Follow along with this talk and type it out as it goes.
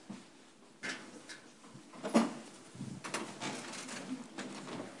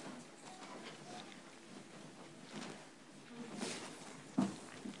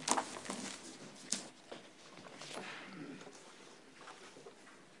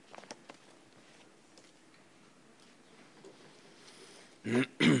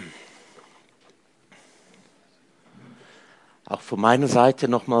Auch von meiner Seite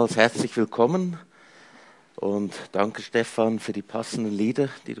nochmals herzlich willkommen und danke Stefan für die passenden Lieder,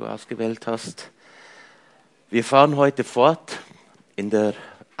 die du ausgewählt hast. Wir fahren heute fort in der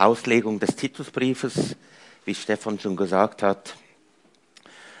Auslegung des Titusbriefes, wie Stefan schon gesagt hat.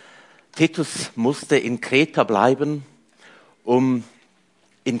 Titus musste in Kreta bleiben, um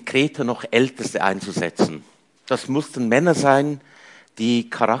in Kreta noch Älteste einzusetzen. Das mussten Männer sein, die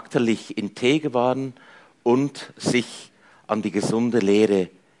charakterlich integer waren und sich an die gesunde Lehre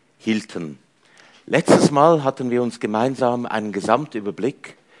hielten. Letztes Mal hatten wir uns gemeinsam einen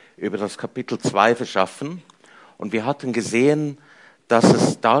Gesamtüberblick über das Kapitel 2 verschaffen und wir hatten gesehen, dass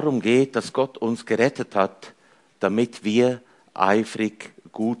es darum geht, dass Gott uns gerettet hat, damit wir eifrig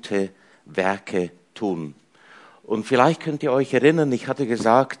gute Werke tun. Und vielleicht könnt ihr euch erinnern, ich hatte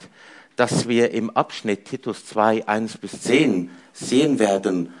gesagt, dass wir im Abschnitt Titus 2, 1-10 sehen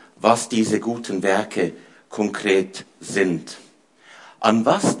werden, was diese guten Werke konkret sind. An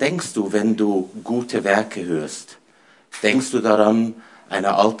was denkst du, wenn du gute Werke hörst? Denkst du daran,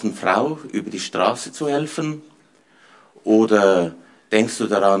 einer alten Frau über die Straße zu helfen? Oder denkst du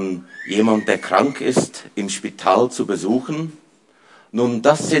daran, jemand, der krank ist, im Spital zu besuchen? Nun,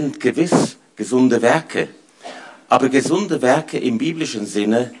 das sind gewiss gesunde Werke. Aber gesunde Werke im biblischen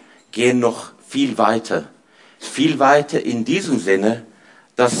Sinne gehen noch viel weiter. Viel weiter in diesem Sinne,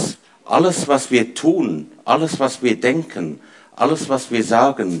 dass alles, was wir tun, alles, was wir denken, alles, was wir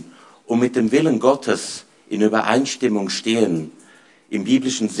sagen und mit dem Willen Gottes in Übereinstimmung stehen, im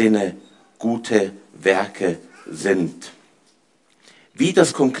biblischen Sinne gute Werke sind. Wie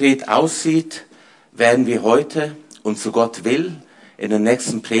das konkret aussieht, werden wir heute und so Gott will in den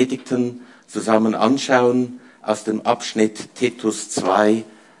nächsten Predigten zusammen anschauen aus dem Abschnitt Titus 2,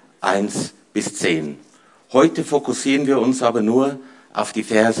 1-10. Heute fokussieren wir uns aber nur auf die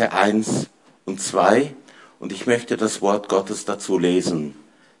Verse 1 und 2 und ich möchte das Wort Gottes dazu lesen.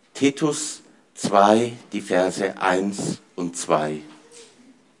 Titus 2, die Verse 1 und 2.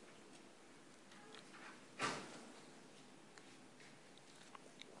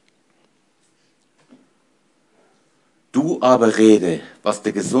 Du aber rede, was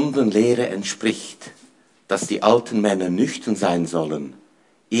der gesunden Lehre entspricht, dass die alten Männer nüchtern sein sollen,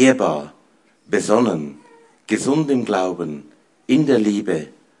 ehrbar, besonnen, gesund im Glauben, in der Liebe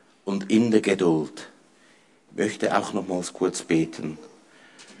und in der Geduld. Ich möchte auch nochmals kurz beten.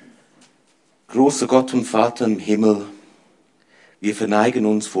 Großer Gott und Vater im Himmel, wir verneigen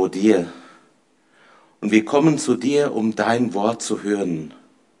uns vor dir und wir kommen zu dir, um dein Wort zu hören.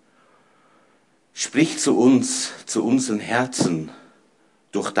 Sprich zu uns, zu unseren Herzen,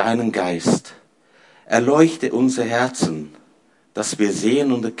 durch deinen Geist. Erleuchte unser Herzen, dass wir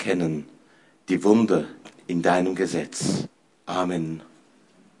sehen und erkennen die Wunder in deinem Gesetz. Amen.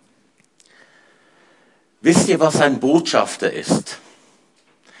 Wisst ihr, was ein Botschafter ist?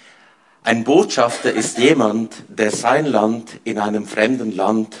 Ein Botschafter ist jemand, der sein Land in einem fremden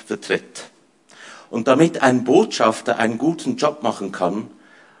Land vertritt. Und damit ein Botschafter einen guten Job machen kann,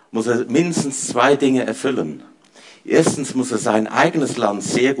 muss er mindestens 2 Dinge erfüllen. Erstens muss er sein eigenes Land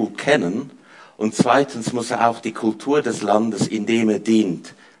sehr gut kennen und zweitens muss er auch die Kultur des Landes, in dem er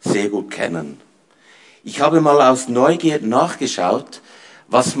dient, sehr gut kennen. Ich habe mal aus Neugier nachgeschaut,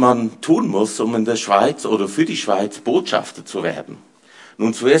 was man tun muss, um in der Schweiz oder für die Schweiz Botschafter zu werden.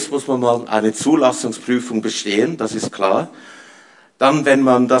 Nun, zuerst muss man mal eine Zulassungsprüfung bestehen, das ist klar. Dann, wenn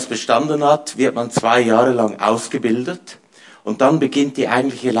man das bestanden hat, wird man 2 Jahre lang ausgebildet. Und dann beginnt die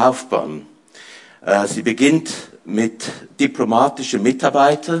eigentliche Laufbahn. Sie beginnt mit diplomatischem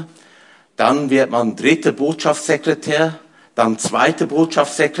Mitarbeiter, dann wird man 3. Botschaftssekretär, dann 2.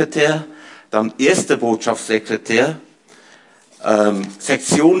 Botschaftssekretär, dann 1. Botschaftssekretär,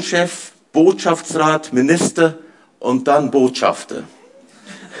 Sektionschef, Botschaftsrat, Minister und dann Botschafter.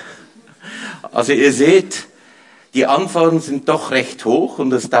 Also ihr seht, die Anforderungen sind doch recht hoch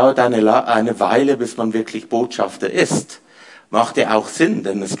und es dauert eine Weile, bis man wirklich Botschafter ist. Macht ja auch Sinn,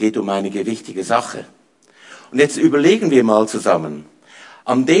 denn es geht um eine gewichtige Sache. Und jetzt überlegen wir mal zusammen.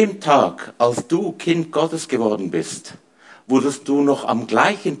 An dem Tag, als du Kind Gottes geworden bist, wurdest du noch am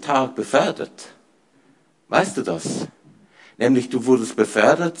gleichen Tag befördert. Weißt du das? Nämlich du wurdest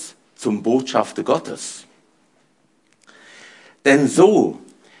befördert zum Botschafter Gottes. Denn so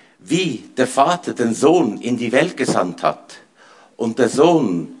wie der Vater den Sohn in die Welt gesandt hat und der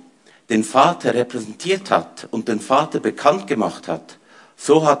Sohn den Vater repräsentiert hat und den Vater bekannt gemacht hat,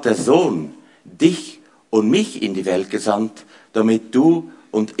 so hat der Sohn dich und mich in die Welt gesandt, damit du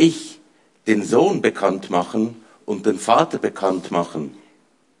und ich den Sohn bekannt machen und den Vater bekannt machen.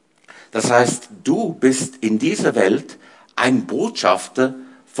 Das heißt, du bist in dieser Welt ein Botschafter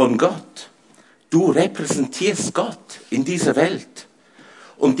von Gott. Du repräsentierst Gott in dieser Welt.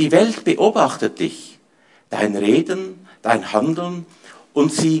 Und die Welt beobachtet dich, dein Reden, dein Handeln,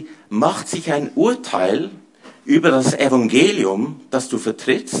 und sie macht sich ein Urteil über das Evangelium, das du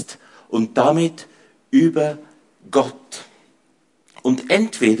vertrittst, und damit über Gott. Und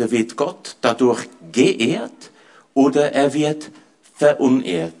entweder wird Gott dadurch geehrt oder er wird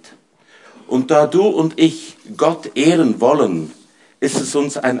verunehrt. Und da du und ich Gott ehren wollen, ist es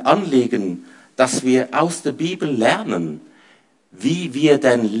uns ein Anliegen, dass wir aus der Bibel lernen, wie wir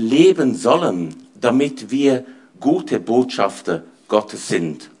denn leben sollen, damit wir gute Botschafter Gottes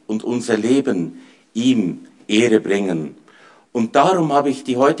sind und unser Leben ihm Ehre bringen. Und darum habe ich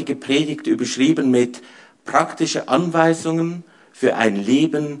die heutige Predigt überschrieben mit praktische Anweisungen für ein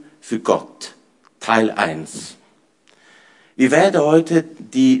Leben für Gott, Teil 1. Wir werden heute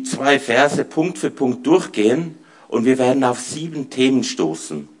die 2 Verse Punkt für Punkt durchgehen und wir werden auf 7 Themen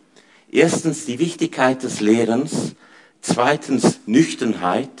stoßen. Erstens die Wichtigkeit des Lehrens, zweitens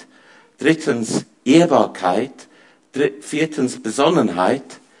Nüchternheit, drittens Ehrbarkeit, viertens Besonnenheit,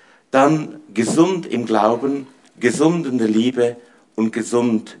 dann gesund im Glauben, gesund in der Liebe und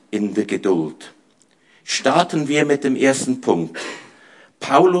gesund in der Geduld. Starten wir mit dem ersten Punkt.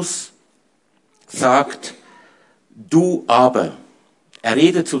 Paulus sagt, du aber. Er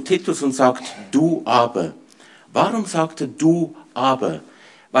redet zu Titus und sagt, du aber. Warum sagt er du aber?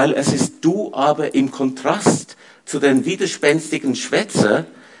 Weil es ist du aber im Kontrast zu den widerspenstigen Schwätzer,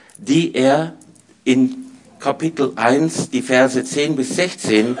 die er in Kapitel 1, die Verse 10 bis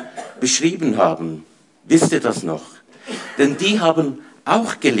 16 beschrieben haben. Wisst ihr das noch? Denn die haben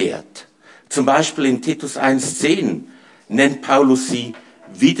auch gelehrt. Zum Beispiel in Titus 1,10 nennt Paulus sie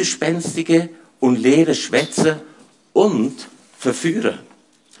widerspenstige und leere Schwätzer und Verführer.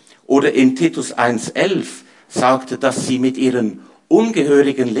 Oder in Titus 1,11 sagte, dass sie mit ihren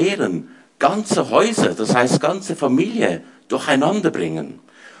ungehörigen Lehren ganze Häuser, das heißt ganze Familie, durcheinander bringen.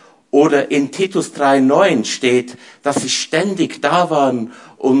 Oder in Titus 3,9 steht, dass sie ständig da waren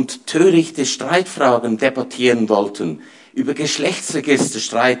und törichte Streitfragen debattieren wollten, über Geschlechtsregister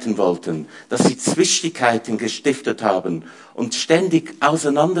streiten wollten, dass sie Zwistigkeiten gestiftet haben und ständig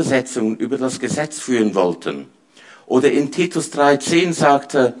Auseinandersetzungen über das Gesetz führen wollten. Oder in Titus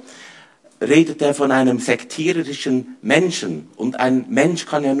 3,10 redet er von einem sektiererischen Menschen. Und ein Mensch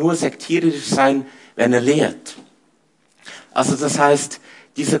kann ja nur sektierisch sein, wenn er lehrt. Also das heißt,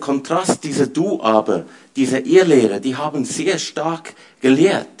 dieser Kontrast, dieser Du aber, diese Irrlehrer, die haben sehr stark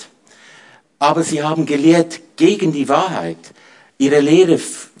gelehrt. Aber sie haben gelehrt gegen die Wahrheit. Ihre Lehre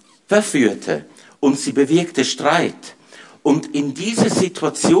verführte und sie bewirkte Streit. Und in diese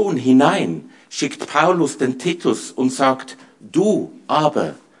Situation hinein schickt Paulus den Titus und sagt, du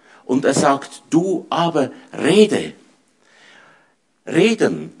aber. Und er sagt, du aber rede.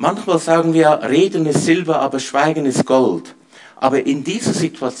 Reden. Manchmal sagen wir, reden ist Silber, aber Schweigen ist Gold. Aber in dieser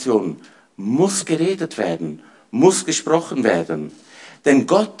Situation muss geredet werden, muss gesprochen werden. Denn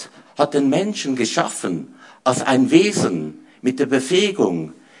Gott hat den Menschen geschaffen als ein Wesen mit der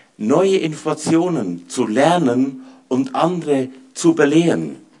Befähigung, neue Informationen zu lernen und andere zu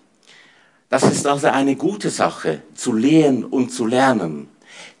belehren. Das ist also eine gute Sache, zu lehren und zu lernen.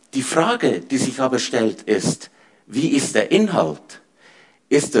 Die Frage, die sich aber stellt, ist, wie ist der Inhalt?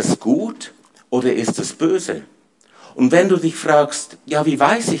 Ist es gut oder ist es böse? Und wenn du dich fragst, ja, wie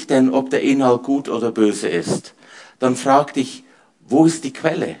weiß ich denn, ob der Inhalt gut oder böse ist? Dann frag dich, wo ist die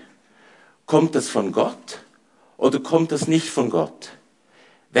Quelle? Kommt es von Gott oder kommt es nicht von Gott?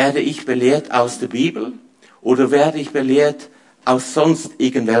 Werde ich belehrt aus der Bibel oder werde ich belehrt aus sonst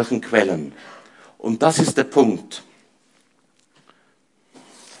irgendwelchen Quellen? Und das ist der Punkt.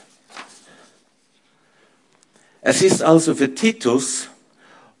 Es ist also für Titus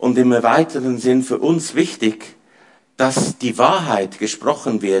und im erweiterten Sinn für uns wichtig, dass die Wahrheit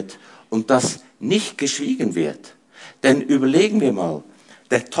gesprochen wird und dass nicht geschwiegen wird. Denn überlegen wir mal,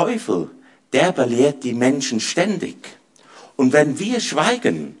 der Teufel, der belehrt die Menschen ständig. Und wenn wir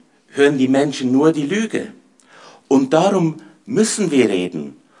schweigen, hören die Menschen nur die Lüge. Und darum müssen wir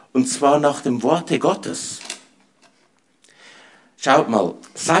reden, und zwar nach dem Worte Gottes. Schaut mal,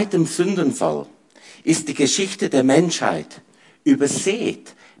 seit dem Sündenfall ist die Geschichte der Menschheit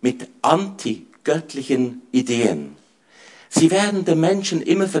übersät mit antigöttlichen Ideen. Sie werden den Menschen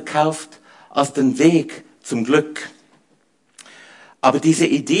immer verkauft als den Weg zum Glück. Aber diese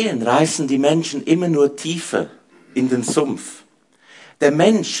Ideen reißen die Menschen immer nur tiefer in den Sumpf. Der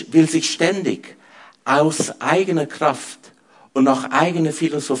Mensch will sich ständig aus eigener Kraft und nach eigener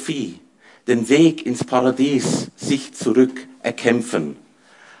Philosophie den Weg ins Paradies sich zurück erkämpfen.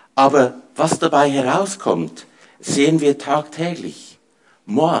 Aber was dabei herauskommt, sehen wir tagtäglich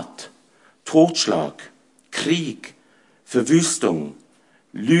Mord, Totschlag, Krieg, Verwüstung,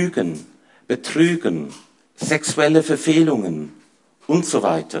 Lügen, Betrügen, sexuelle Verfehlungen und so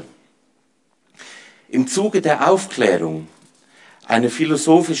weiter. Im Zuge der Aufklärung, eine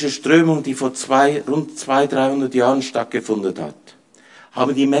philosophische Strömung, die vor rund 200-300 Jahren stattgefunden hat,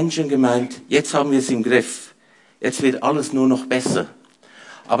 haben die Menschen gemeint, jetzt haben wir es im Griff, jetzt wird alles nur noch besser.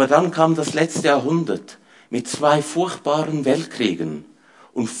 Aber dann kam das letzte Jahrhundert mit 2 furchtbaren Weltkriegen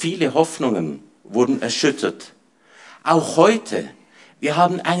und viele Hoffnungen wurden erschüttert. Auch heute, wir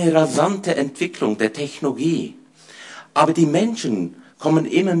haben eine rasante Entwicklung der Technologie, aber die Menschen kommen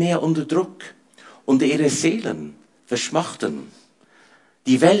immer mehr unter Druck und ihre Seelen verschmachten.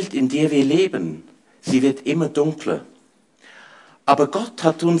 Die Welt, in der wir leben, sie wird immer dunkler. Aber Gott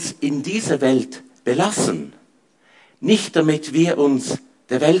hat uns in dieser Welt belassen, nicht damit wir uns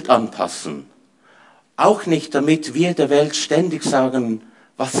der Welt anpassen, auch nicht damit wir der Welt ständig sagen,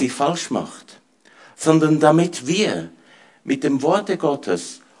 was sie falsch macht, sondern damit wir mit dem Worte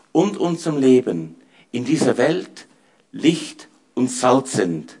Gottes und unserem Leben in dieser Welt Licht und Salz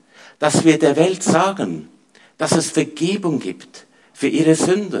sind, dass wir der Welt sagen, dass es Vergebung gibt für ihre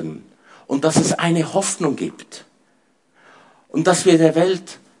Sünden und dass es eine Hoffnung gibt und dass wir der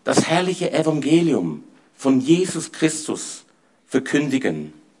Welt das herrliche Evangelium von Jesus Christus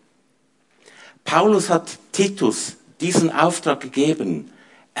verkündigen. Paulus hat Titus diesen Auftrag gegeben,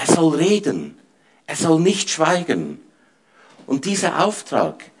 er soll reden, er soll nicht schweigen. Und dieser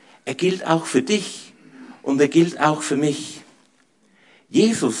Auftrag, er gilt auch für dich und er gilt auch für mich.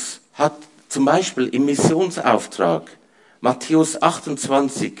 Jesus hat zum Beispiel im Missionsauftrag, Matthäus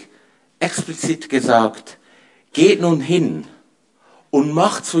 28, explizit gesagt, geht nun hin und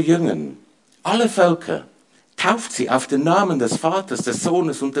macht zu Jüngern alle Völker, tauft sie auf den Namen des Vaters, des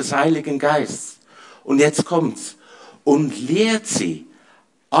Sohnes und des Heiligen Geistes. Und jetzt kommt's. Und lehrt sie,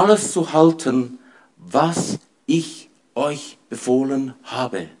 alles zu halten, was ich euch befohlen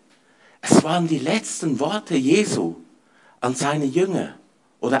habe. Es waren die letzten Worte Jesu an seine Jünger.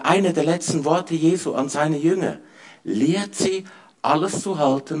 Oder eine der letzten Worte Jesu an seine Jünger. Lehrt sie, alles zu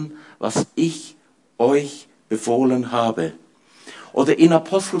halten, was ich euch befohlen habe. Oder in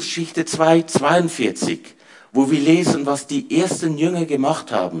Apostelgeschichte 2,42, wo wir lesen, was die ersten Jünger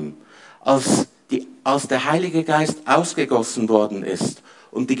gemacht haben, als der Heilige Geist ausgegossen worden ist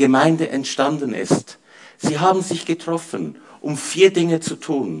und die Gemeinde entstanden ist. Sie haben sich getroffen, um 4 Dinge zu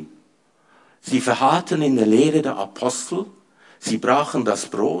tun. Sie verharrten in der Lehre der Apostel, sie brachen das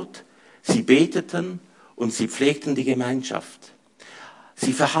Brot, sie beteten und sie pflegten die Gemeinschaft.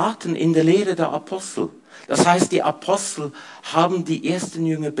 Sie verharrten in der Lehre der Apostel. Das heißt, die Apostel haben die ersten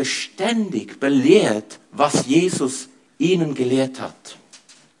Jünger beständig belehrt, was Jesus ihnen gelehrt hat.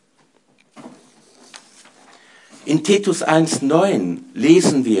 In Titus 1,9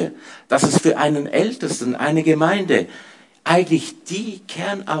 lesen wir, dass es für einen Ältesten, eine Gemeinde, eigentlich die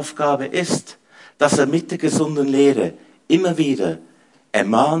Kernaufgabe ist, dass er mit der gesunden Lehre immer wieder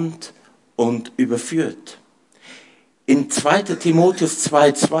ermahnt und überführt. In 2. Timotheus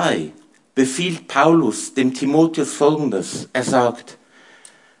 2,2 befiehlt Paulus dem Timotheus Folgendes. Er sagt,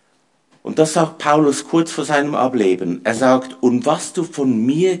 und das sagt Paulus kurz vor seinem Ableben, er sagt, und was du von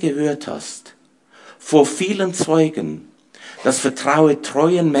mir gehört hast, vor vielen Zeugen, das vertraue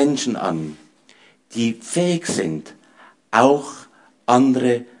treuen Menschen an, die fähig sind, auch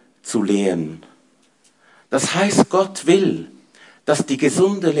andere zu lehren. Das heißt, Gott will, dass die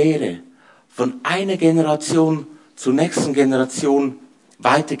gesunde Lehre von einer Generation zur nächsten Generation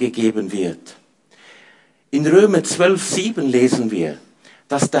weitergegeben wird. In Römer 12,7 lesen wir,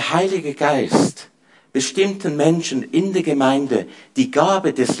 dass der Heilige Geist bestimmten Menschen in der Gemeinde die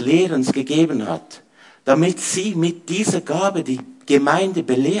Gabe des Lehrens gegeben hat, damit sie mit dieser Gabe die Gemeinde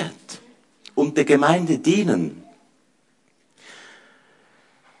belehrt und der Gemeinde dienen.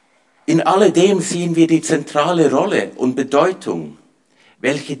 In alledem sehen wir die zentrale Rolle und Bedeutung,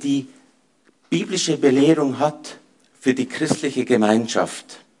 welche die biblische Belehrung hat für die christliche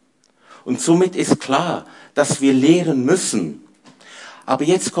Gemeinschaft. Und somit ist klar, dass wir lehren müssen. Aber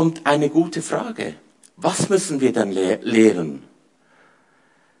jetzt kommt eine gute Frage. Was müssen wir denn lehren?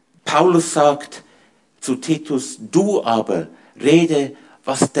 Paulus sagt zu Titus, du aber rede,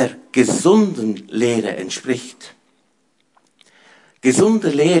 was der gesunden Lehre entspricht. Gesunde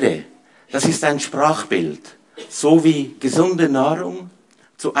Lehre, das ist ein Sprachbild. So wie gesunde Nahrung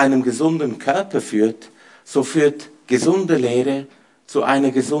zu einem gesunden Körper führt, so führt gesunde Lehre zu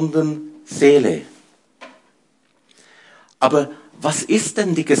einer gesunden Seele. Aber was ist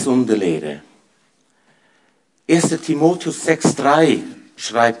denn die gesunde Lehre? 1. Timotheus 6,3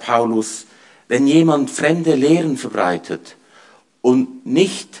 schreibt Paulus, Wenn jemand fremde Lehren verbreitet und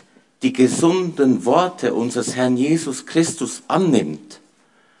nicht die gesunden Worte unseres Herrn Jesus Christus annimmt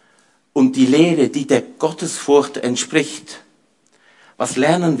und die Lehre, die der Gottesfurcht entspricht, was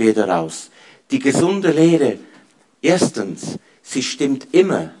lernen wir daraus? Die gesunde Lehre, erstens, sie stimmt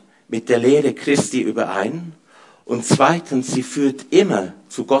immer mit der Lehre Christi überein und zweitens, sie führt immer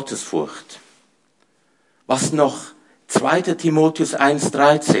zu Gottesfurcht. Was noch? 2. Timotheus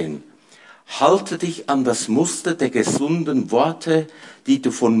 1,13. Halte dich an das Muster der gesunden Worte, die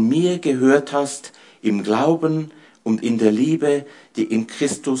du von mir gehört hast, im Glauben und in der Liebe, die in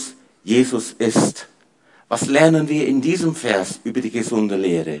Christus Jesus ist. Was lernen wir in diesem Vers über die gesunde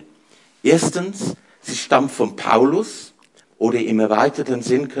Lehre? Erstens, sie stammt von Paulus oder im erweiterten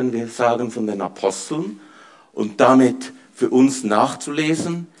Sinn können wir sagen von den Aposteln und damit für uns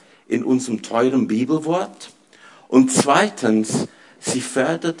nachzulesen in unserem teuren Bibelwort. Und zweitens, sie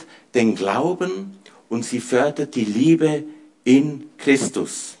fördert den Glauben und sie fördert die Liebe in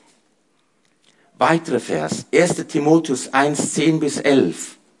Christus. Weiterer Vers, 1. Timotheus 1, 10-11.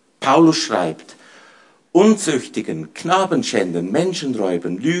 Paulus schreibt, Unzüchtigen, Knabenschändern,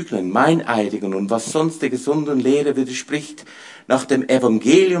 Menschenräubern, Lügnern, Meineidigen und was sonst der gesunden Lehre widerspricht, nach dem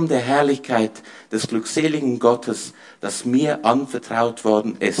Evangelium der Herrlichkeit des glückseligen Gottes, das mir anvertraut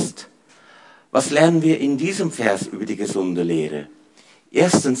worden ist. Was lernen wir in diesem Vers über die gesunde Lehre?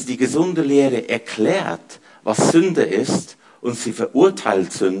 Erstens, die gesunde Lehre erklärt, was Sünde ist und sie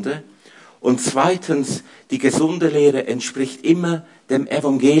verurteilt Sünde. Und zweitens, die gesunde Lehre entspricht immer dem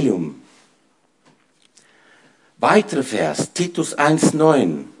Evangelium. Weiterer Vers, Titus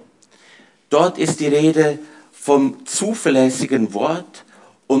 1,9. Dort ist die Rede vom zuverlässigen Wort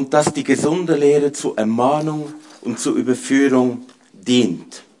und dass die gesunde Lehre zur Ermahnung und zur Überführung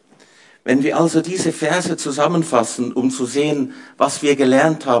dient. Wenn wir also diese Verse zusammenfassen, um zu sehen, was wir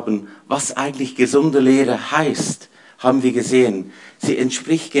gelernt haben, was eigentlich gesunde Lehre heißt, haben wir gesehen, sie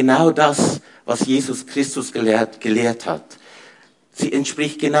entspricht genau das, was Jesus Christus gelehrt hat. Sie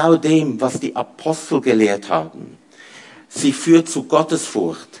entspricht genau dem, was die Apostel gelehrt haben. Sie führt zu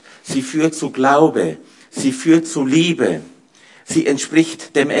Gottesfurcht, sie führt zu Glaube, sie führt zu Liebe. Sie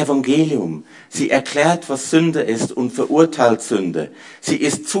entspricht dem Evangelium. Sie erklärt, was Sünde ist und verurteilt Sünde. Sie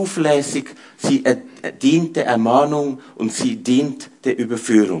ist zuverlässig, sie dient der Ermahnung und sie dient der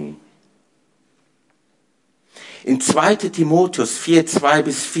Überführung. In 2. Timotheus 4,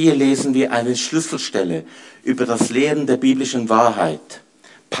 2-4 lesen wir eine Schlüsselstelle über das Lehren der biblischen Wahrheit.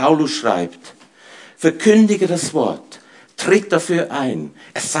 Paulus schreibt, verkündige das Wort, tritt dafür ein,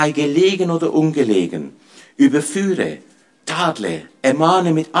 es sei gelegen oder ungelegen, überführe, tadle,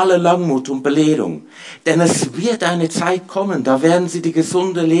 ermahne mit aller Langmut und Belehrung. Denn es wird eine Zeit kommen, da werden sie die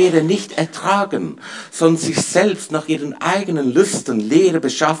gesunde Lehre nicht ertragen, sondern sich selbst nach ihren eigenen Lüsten Lehre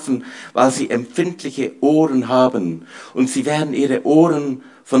beschaffen, weil sie empfindliche Ohren haben. Und sie werden ihre Ohren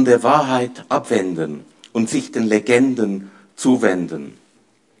von der Wahrheit abwenden und sich den Legenden zuwenden.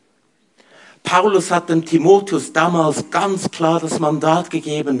 Paulus hat dem Timotheus damals ganz klar das Mandat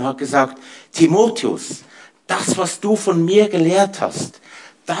gegeben, hat gesagt, Timotheus, das, was du von mir gelehrt hast,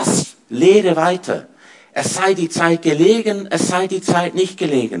 das lehre weiter. Es sei die Zeit gelegen, es sei die Zeit nicht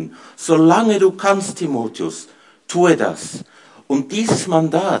gelegen. Solange du kannst, Timotheus, tue das. Und dieses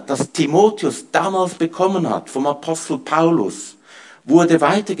Mandat, das Timotheus damals bekommen hat vom Apostel Paulus, wurde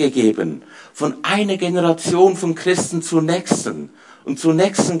weitergegeben von einer Generation von Christen zur nächsten und zur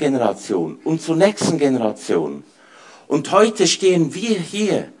nächsten Generation und zur nächsten Generation. Und heute stehen wir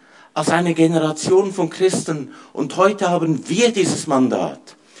hier als eine Generation von Christen und heute haben wir dieses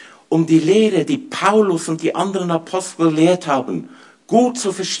Mandat, um die Lehre, die Paulus und die anderen Apostel gelehrt haben, gut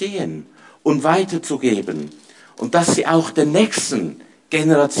zu verstehen und weiterzugeben und dass sie auch der nächsten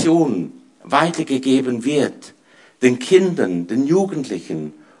Generation weitergegeben wird, den Kindern, den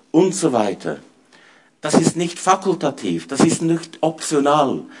Jugendlichen und so weiter. Das ist nicht fakultativ, das ist nicht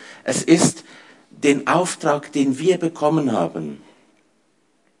optional. Es ist den Auftrag, den wir bekommen haben.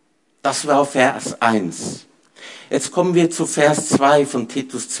 Das war Vers 1. Jetzt kommen wir zu Vers 2 von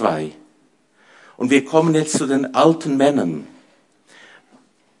Titus 2. Und wir kommen jetzt zu den alten Männern.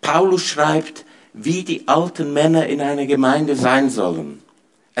 Paulus schreibt, wie die alten Männer in einer Gemeinde sein sollen.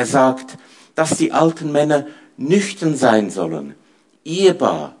 Er sagt, dass die alten Männer nüchtern sein sollen,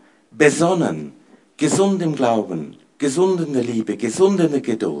 ehrbar, besonnen, gesund im Glauben, gesund in der Liebe, gesund in der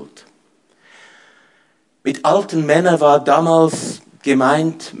Geduld. Mit alten Männern war damals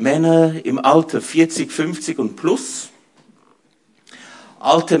gemeint Männer im Alter 40, 50 und plus.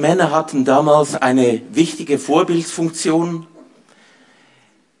 Alte Männer hatten damals eine wichtige Vorbildfunktion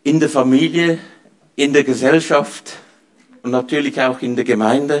in der Familie, in der Gesellschaft und natürlich auch in der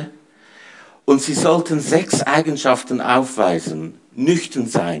Gemeinde. Und sie sollten 6 Eigenschaften aufweisen. Nüchtern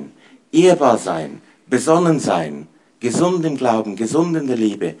sein, ehrbar sein, besonnen sein, gesund im Glauben, gesund in der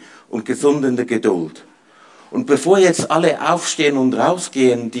Liebe und gesund in der Geduld. Und bevor jetzt alle aufstehen und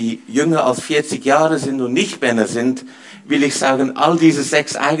rausgehen, die jünger als 40 Jahre sind und nicht Männer sind, will ich sagen, all diese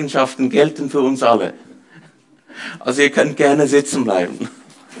 6 Eigenschaften gelten für uns alle. Also ihr könnt gerne sitzen bleiben.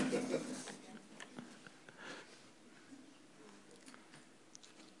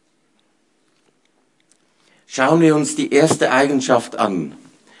 Schauen wir uns die erste Eigenschaft an.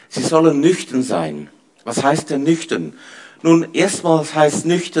 Sie sollen nüchtern sein. Was heißt denn nüchtern? Nun, erstmals heißt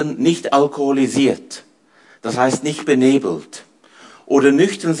nüchtern nicht alkoholisiert. Das heißt nicht benebelt. Oder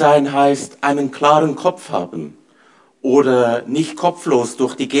nüchtern sein heißt einen klaren Kopf haben. Oder nicht kopflos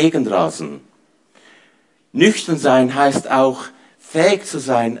durch die Gegend rasen. Nüchtern sein heißt auch fähig zu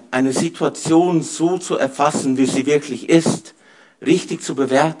sein, eine Situation so zu erfassen, wie sie wirklich ist, richtig zu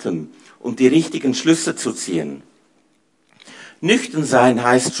bewerten und die richtigen Schlüsse zu ziehen. Nüchtern sein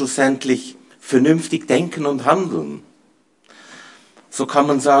heißt schlussendlich vernünftig denken und handeln. So kann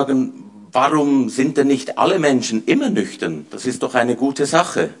man sagen, warum sind denn nicht alle Menschen immer nüchtern? Das ist doch eine gute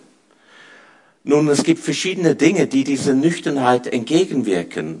Sache. Nun, es gibt verschiedene Dinge, die dieser Nüchternheit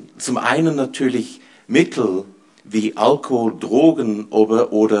entgegenwirken. Zum einen natürlich Mittel wie Alkohol, Drogen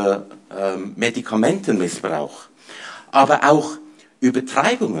oder Medikamentenmissbrauch. Aber auch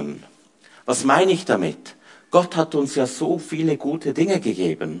Übertreibungen. Was meine ich damit? Gott hat uns ja so viele gute Dinge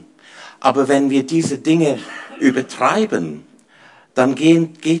gegeben. Aber wenn wir diese Dinge übertreiben, dann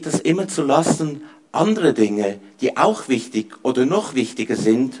geht es immer zu Lasten anderer Dinge, die auch wichtig oder noch wichtiger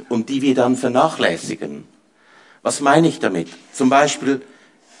sind und die wir dann vernachlässigen. Was meine ich damit? Zum Beispiel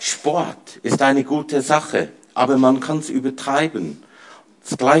Sport ist eine gute Sache, aber man kann es übertreiben.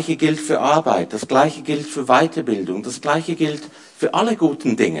 Das Gleiche gilt für Arbeit, das Gleiche gilt für Weiterbildung, das Gleiche gilt für alle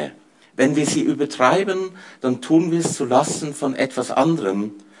guten Dinge. Wenn wir sie übertreiben, dann tun wir es zu Lasten von etwas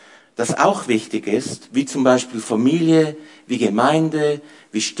anderem, das auch wichtig ist, wie zum Beispiel Familie, wie Gemeinde,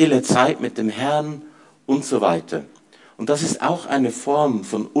 wie stille Zeit mit dem Herrn und so weiter. Und das ist auch eine Form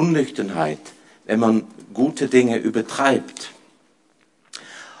von Unnüchternheit, wenn man gute Dinge übertreibt.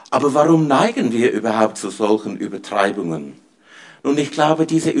 Aber warum neigen wir überhaupt zu solchen Übertreibungen? Nun, ich glaube,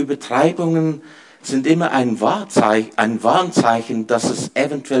 diese Übertreibungen sind immer ein Warnzeichen, dass es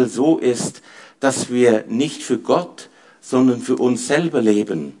eventuell so ist, dass wir nicht für Gott, sondern für uns selber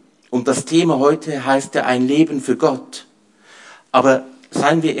leben. Und das Thema heute heißt ja ein Leben für Gott. Aber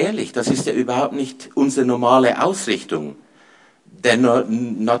seien wir ehrlich, das ist ja überhaupt nicht unsere normale Ausrichtung. Der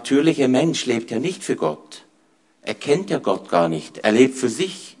natürliche Mensch lebt ja nicht für Gott. Er kennt ja Gott gar nicht. Er lebt für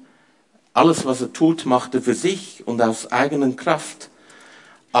sich. Alles, was er tut, macht er für sich und aus eigener Kraft.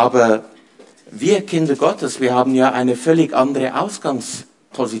 Aber wir Kinder Gottes, wir haben ja eine völlig andere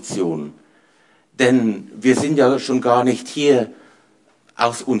Ausgangsposition. Denn wir sind ja schon gar nicht hier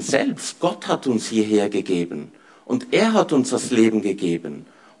aus uns selbst. Gott hat uns hierher gegeben. Und er hat uns das Leben gegeben.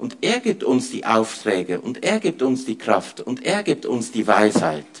 Und er gibt uns die Aufträge. Und er gibt uns die Kraft. Und er gibt uns die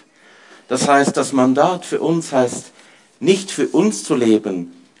Weisheit. Das heißt, das Mandat für uns heißt, nicht für uns zu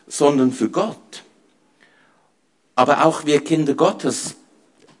leben, sondern für Gott. Aber auch wir Kinder Gottes,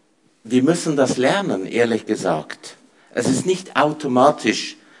 wir müssen das lernen, ehrlich gesagt. Es ist nicht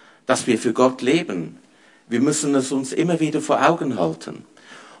automatisch, dass wir für Gott leben. Wir müssen es uns immer wieder vor Augen halten.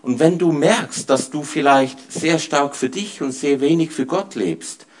 Und wenn du merkst, dass du vielleicht sehr stark für dich und sehr wenig für Gott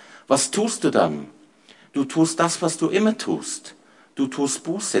lebst, was tust du dann? Du tust das, was du immer tust. Du tust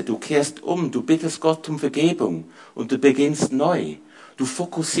Buße, du kehrst um, du bittest Gott um Vergebung und du beginnst neu. Du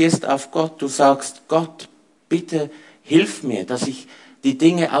fokussierst auf Gott, du sagst, Gott, bitte hilf mir, dass ich die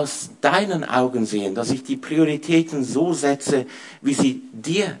Dinge aus deinen Augen sehe, dass ich die Prioritäten so setze, wie sie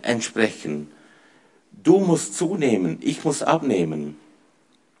dir entsprechen. Du musst zunehmen, ich muss abnehmen.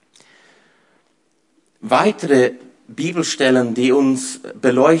 Weitere Bibelstellen, die uns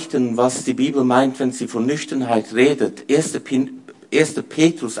beleuchten, was die Bibel meint, wenn sie von Nüchternheit redet. 1.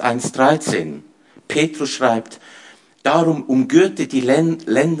 Petrus 1,13. Petrus schreibt, darum umgürtet die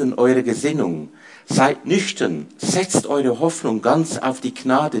Lenden eure Gesinnung. Seid nüchtern, setzt eure Hoffnung ganz auf die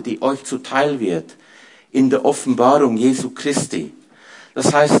Gnade, die euch zuteil wird, in der Offenbarung Jesu Christi.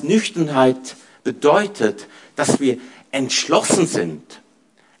 Das heißt, Nüchternheit bedeutet, dass wir entschlossen sind,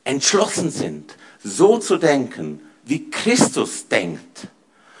 so zu denken, wie Christus denkt.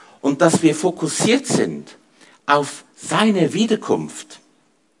 Und dass wir fokussiert sind auf seine Wiederkunft.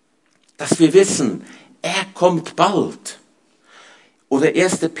 Dass wir wissen, er kommt bald. Oder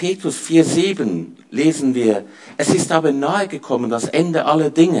 1. Petrus 4,7 lesen wir, es ist aber nahe gekommen, das Ende aller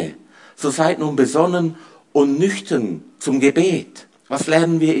Dinge. So seid nun besonnen und nüchtern zum Gebet. Was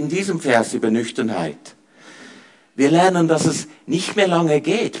lernen wir in diesem Vers über Nüchternheit? Wir lernen, dass es nicht mehr lange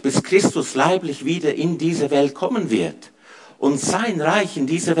geht, bis Christus leiblich wieder in diese Welt kommen wird und sein Reich in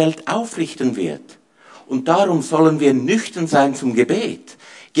dieser Welt aufrichten wird. Und darum sollen wir nüchtern sein zum Gebet.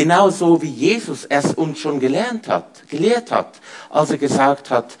 Genauso wie Jesus es uns schon gelehrt hat, als er gesagt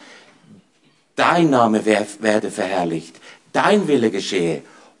hat, dein Name werde verherrlicht, dein Wille geschehe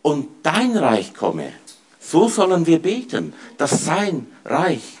und dein Reich komme. So sollen wir beten, dass sein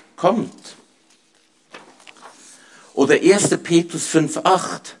Reich kommt. Oder 1. Petrus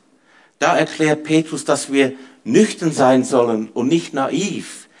 5,8, da erklärt Petrus, dass wir nüchtern sein sollen und nicht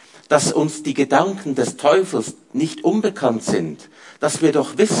naiv, dass uns die Gedanken des Teufels nicht unbekannt sind, dass wir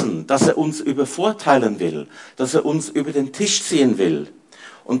doch wissen, dass er uns übervorteilen will, dass er uns über den Tisch ziehen will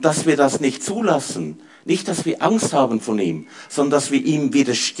und dass wir das nicht zulassen, nicht, dass wir Angst haben von ihm, sondern dass wir ihm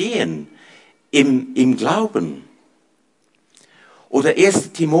widerstehen im Glauben. Oder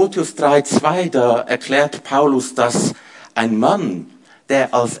 1. Timotheus 3,2, da erklärt Paulus, dass ein Mann,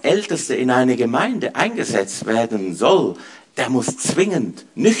 der als Ältester in eine Gemeinde eingesetzt werden soll, der muss zwingend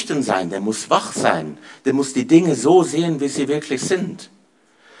nüchtern sein, der muss wach sein, der muss die Dinge so sehen, wie sie wirklich sind.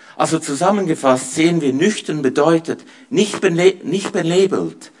 Also zusammengefasst sehen wir, nüchtern bedeutet nicht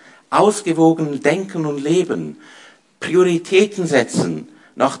benebelt, ausgewogen denken und leben, Prioritäten setzen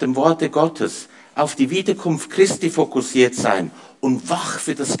nach dem Worte Gottes, auf die Wiederkunft Christi fokussiert sein und wach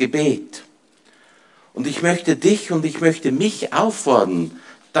für das Gebet. Und ich möchte dich und ich möchte mich auffordern,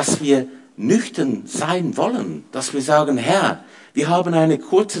 dass wir nüchtern sein wollen, dass wir sagen, Herr, wir haben eine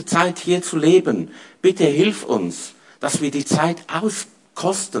kurze Zeit hier zu leben, bitte hilf uns, dass wir die Zeit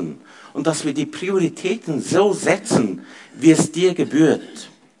auskosten und dass wir die Prioritäten so setzen, wie es dir gebührt.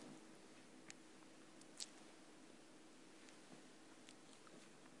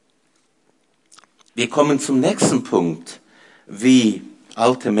 Wir kommen zum nächsten Punkt, wie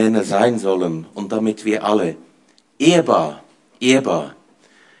alte Männer sein sollen und damit wir alle. Ehrbar.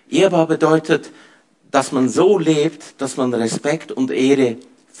 Ehrbar bedeutet, dass man so lebt, dass man Respekt und Ehre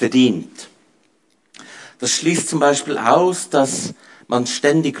verdient. Das schließt zum Beispiel aus, dass man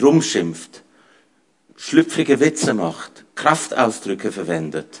ständig rumschimpft, schlüpfrige Witze macht, Kraftausdrücke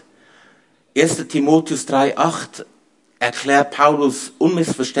verwendet. 1. Timotheus 3,8 erklärt Paulus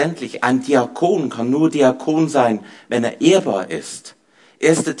unmissverständlich, ein Diakon kann nur Diakon sein, wenn er ehrbar ist.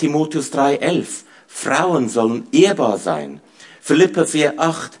 1. Timotheus 3,11, Frauen sollen ehrbar sein. Philipper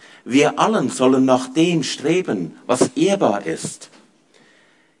 4,8, wir allen sollen nach dem streben, was ehrbar ist.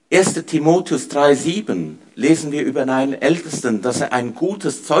 1. Timotheus 3,7 lesen wir über einen Ältesten, dass er ein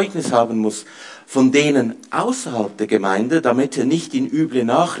gutes Zeugnis haben muss von denen außerhalb der Gemeinde, damit er nicht in üble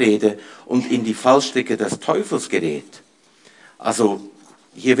Nachrede und in die Fallstricke des Teufels gerät. Also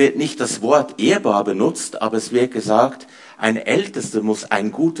hier wird nicht das Wort ehrbar benutzt, aber es wird gesagt, ein Ältester muss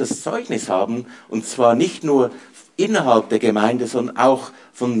ein gutes Zeugnis haben, und zwar nicht nur innerhalb der Gemeinde, sondern auch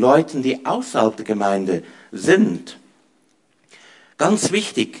von Leuten, die außerhalb der Gemeinde sind. Ganz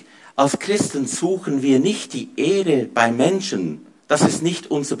wichtig, als Christen suchen wir nicht die Ehre bei Menschen, das ist nicht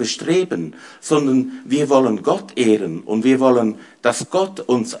unser Bestreben, sondern wir wollen Gott ehren und wir wollen, dass Gott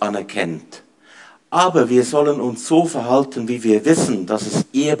uns anerkennt. Aber wir sollen uns so verhalten, wie wir wissen, dass es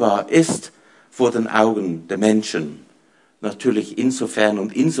ehrbar ist vor den Augen der Menschen. Natürlich insofern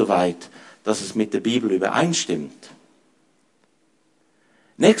und insoweit, dass es mit der Bibel übereinstimmt.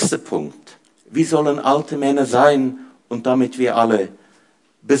 Nächster Punkt. Wie sollen alte Männer sein und damit wir alle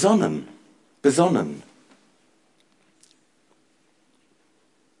besonnen?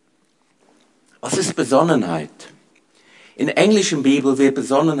 Was ist Besonnenheit? In der englischen Bibel wird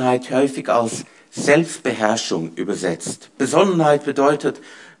Besonnenheit häufig als Selbstbeherrschung übersetzt. Besonnenheit bedeutet,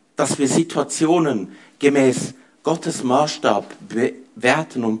 dass wir Situationen gemäß Gottes Maßstab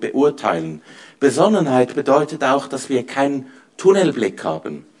bewerten und beurteilen. Besonnenheit bedeutet auch, dass wir keinen Tunnelblick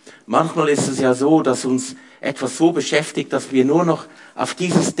haben. Manchmal ist es ja so, dass uns etwas so beschäftigt, dass wir nur noch auf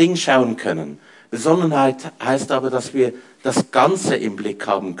dieses Ding schauen können. Besonnenheit heißt aber, dass wir das Ganze im Blick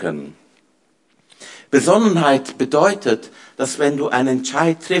haben können. Besonnenheit bedeutet, dass wenn du einen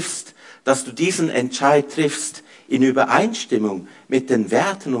Entscheid triffst, dass du diesen Entscheid triffst in Übereinstimmung mit den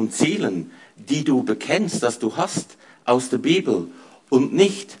Werten und Zielen, die du bekennst, dass du hast aus der Bibel und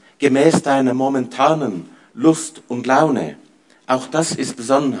nicht gemäß deiner momentanen Lust und Laune. Auch das ist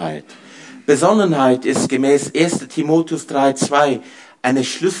Besonnenheit. Besonnenheit ist gemäß 1. Timotheus 3,2 eine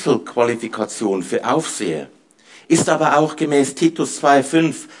Schlüsselqualifikation für Aufseher, ist aber auch gemäß Titus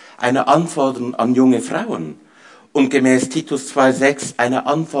 2,5 eine Anforderung an junge Frauen und gemäß Titus 2,6 eine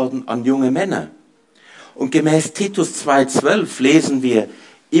Anforderung an junge Männer. Und gemäß Titus 2,12 lesen wir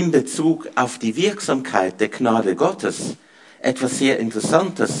in Bezug auf die Wirksamkeit der Gnade Gottes, etwas sehr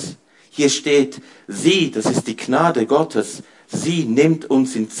Interessantes. Hier steht, sie, das ist die Gnade Gottes, sie nimmt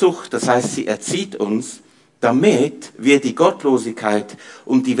uns in Zucht, das heißt, sie erzieht uns, damit wir die Gottlosigkeit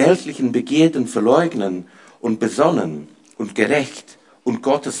und die weltlichen Begierden verleugnen und besonnen und gerecht und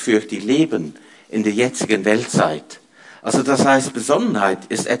gottesfürchtig leben in der jetzigen Weltzeit. Also das heißt, Besonnenheit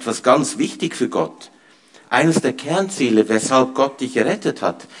ist etwas ganz wichtig für Gott. Eines der Kernziele, weshalb Gott dich gerettet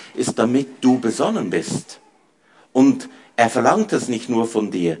hat, ist, damit du besonnen bist. Und er verlangt es nicht nur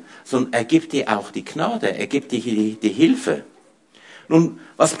von dir, sondern er gibt dir auch die Gnade, er gibt dir die Hilfe. Nun,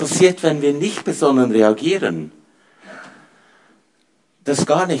 was passiert, wenn wir nicht besonnen reagieren? Das ist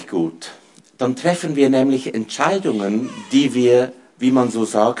gar nicht gut. Dann treffen wir nämlich Entscheidungen, die wir, wie man so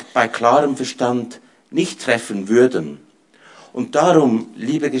sagt, bei klarem Verstand nicht treffen würden. Und darum,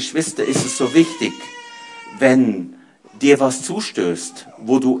 liebe Geschwister, ist es so wichtig, wenn dir was zustößt,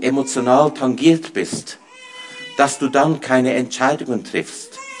 wo du emotional tangiert bist, dass du dann keine Entscheidungen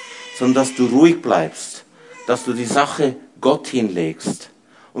triffst, sondern dass du ruhig bleibst, dass du die Sache Gott hinlegst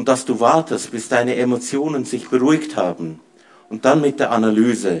und dass du wartest, bis deine Emotionen sich beruhigt haben und dann mit der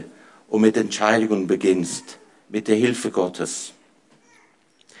Analyse und mit Entscheidungen beginnst, mit der Hilfe Gottes.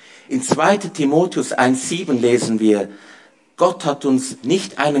 In 2. Timotheus 1,7 lesen wir, Gott hat uns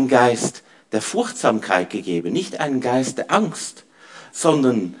nicht einen Geist der Furchtsamkeit gegeben, nicht einen Geist der Angst,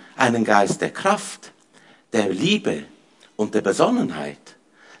 sondern einen Geist der Kraft, der Liebe und der Besonnenheit.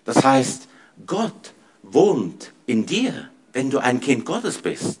 Das heißt, Gott wohnt in dir, wenn du ein Kind Gottes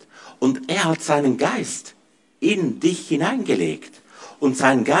bist. Und er hat seinen Geist in dich hineingelegt. Und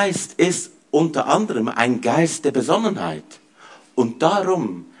sein Geist ist unter anderem ein Geist der Besonnenheit. Und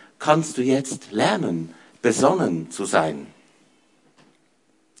darum kannst du jetzt lernen, besonnen zu sein.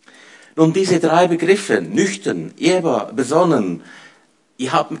 Nun, diese 3 Begriffe, nüchtern, ehrbar, besonnen,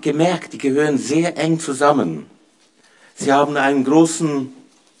 ihr habt gemerkt, die gehören sehr eng zusammen. Sie haben einen großen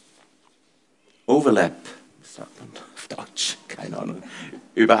Overlap, sagt man auf Deutsch, keine Ahnung,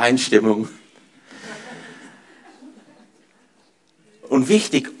 Übereinstimmung. Und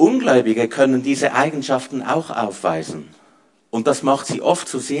wichtig, Ungläubige können diese Eigenschaften auch aufweisen. Und das macht sie oft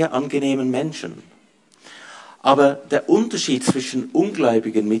zu sehr angenehmen Menschen. Aber der Unterschied zwischen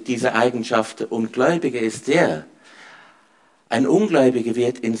Ungläubigen mit dieser Eigenschaft und Gläubigen ist der, ein Ungläubiger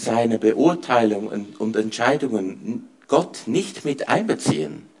wird in seine Beurteilung und Entscheidungen Gott nicht mit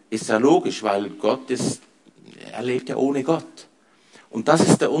einbeziehen. Ist ja logisch, weil er lebt ja ohne Gott. Und das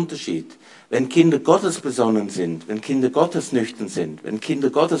ist der Unterschied. Wenn Kinder Gottes besonnen sind, wenn Kinder Gottes nüchtern sind, wenn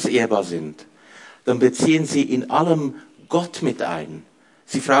Kinder Gottes ehrbar sind, dann beziehen sie in allem Gott mit ein.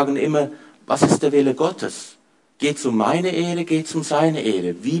 Sie fragen immer, was ist der Wille Gottes? Geht es um meine Ehre, geht es um seine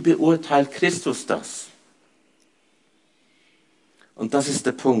Ehre? Wie beurteilt Christus das? Und das ist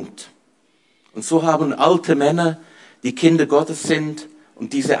der Punkt. Und so haben alte Männer, die Kinder Gottes sind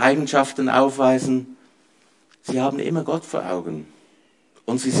und diese Eigenschaften aufweisen, sie haben immer Gott vor Augen.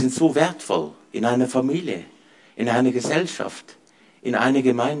 Und sie sind so wertvoll in einer Familie, in einer Gesellschaft, in einer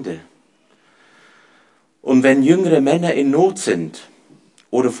Gemeinde. Und wenn jüngere Männer in Not sind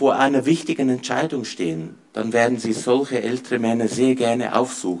oder vor einer wichtigen Entscheidung stehen, dann werden sie solche ältere Männer sehr gerne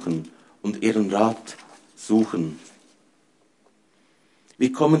aufsuchen und ihren Rat suchen.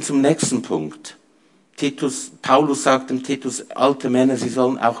 Wir kommen zum nächsten Punkt. Paulus sagt dem Titus, alte Männer, sie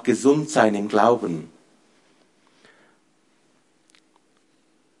sollen auch gesund sein im Glauben.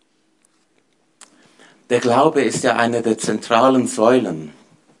 Der Glaube ist ja eine der zentralen Säulen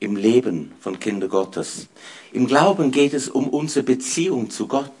im Leben von Kindern Gottes. Im Glauben geht es um unsere Beziehung zu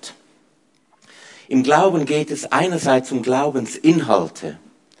Gott. Im Glauben geht es einerseits um Glaubensinhalte.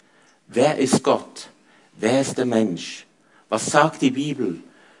 Wer ist Gott? Wer ist der Mensch? Was sagt die Bibel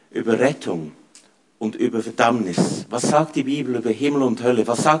über Rettung und über Verdammnis? Was sagt die Bibel über Himmel und Hölle?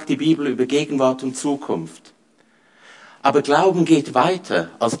 Was sagt die Bibel über Gegenwart und Zukunft? Aber Glauben geht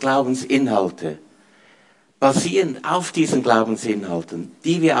weiter als Glaubensinhalte. Basierend auf diesen Glaubensinhalten,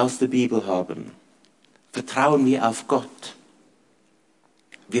 die wir aus der Bibel haben, vertrauen wir auf Gott.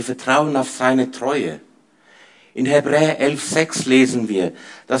 Wir vertrauen auf seine Treue. In Hebräer 11,6 lesen wir,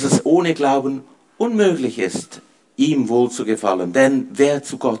 dass es ohne Glauben unmöglich ist, ihm wohlzugefallen. Denn wer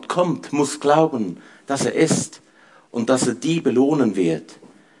zu Gott kommt, muss glauben, dass er ist und dass er die belohnen wird,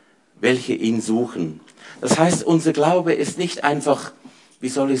 welche ihn suchen. Das heißt, unser Glaube ist nicht einfach, wie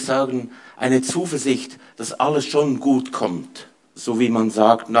soll ich sagen, eine Zuversicht, dass alles schon gut kommt. So wie man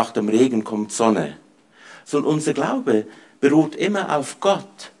sagt, nach dem Regen kommt Sonne. Sondern unser Glaube beruht immer auf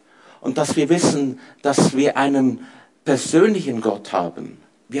Gott. Und dass wir wissen, dass wir einen persönlichen Gott haben.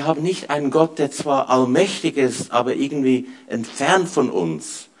 Wir haben nicht einen Gott, der zwar allmächtig ist, aber irgendwie entfernt von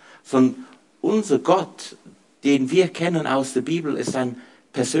uns. Sondern unser Gott, den wir kennen aus der Bibel, ist ein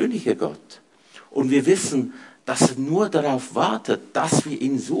persönlicher Gott. Und wir wissen, dass er nur darauf wartet, dass wir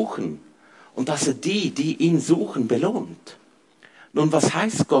ihn suchen und dass er die ihn suchen, belohnt. Nun, was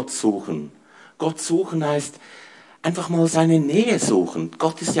heißt Gott suchen? Gott suchen heißt einfach mal seine Nähe suchen.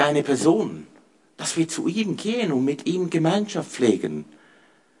 Gott ist ja eine Person, dass wir zu ihm gehen und mit ihm Gemeinschaft pflegen.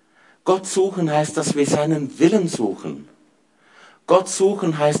 Gott suchen heißt, dass wir seinen Willen suchen. Gott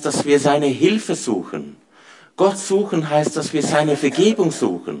suchen heißt, dass wir seine Hilfe suchen. Gott suchen heißt, dass wir seine Vergebung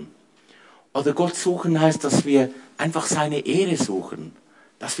suchen. Oder Gott suchen heißt, dass wir einfach seine Ehre suchen.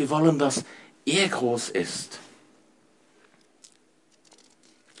 Dass wir wollen, dass er groß ist.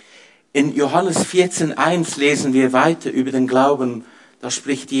 In Johannes 14,1 lesen wir weiter über den Glauben. Da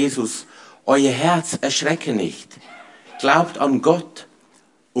spricht Jesus: Euer Herz erschrecke nicht. Glaubt an Gott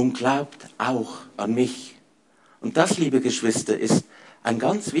und glaubt auch an mich. Und das, liebe Geschwister, ist ein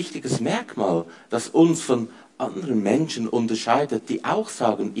ganz wichtiges Merkmal, das uns von anderen Menschen unterscheidet, die auch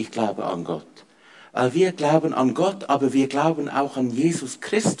sagen, ich glaube an Gott. Weil wir glauben an Gott, aber wir glauben auch an Jesus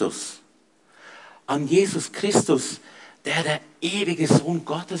Christus. An Jesus Christus, der ewige Sohn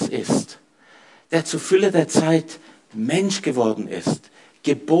Gottes ist, der zur Fülle der Zeit Mensch geworden ist,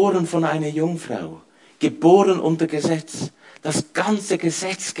 geboren von einer Jungfrau, geboren unter Gesetz, das ganze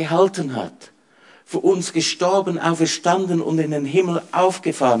Gesetz gehalten hat, für uns gestorben, auferstanden und in den Himmel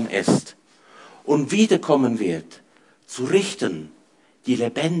aufgefahren ist und wiederkommen wird, zu richten die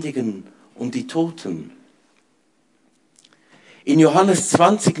Lebendigen und die Toten. In Johannes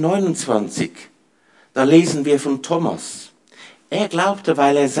 20,29, da lesen wir von Thomas. Er glaubte,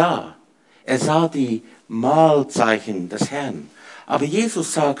 weil er sah. Er sah die Mahlzeichen des Herrn. Aber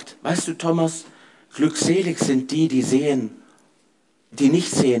Jesus sagt, weißt du, Thomas, glückselig sind die, die sehen, die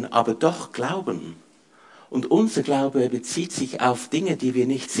nicht sehen, aber doch glauben. Und unser Glaube bezieht sich auf Dinge, die wir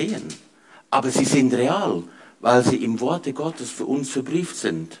nicht sehen. Aber sie sind real, weil sie im Worte Gottes für uns verbrieft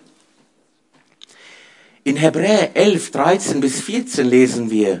sind. In Hebräer 11, 13 bis 14 lesen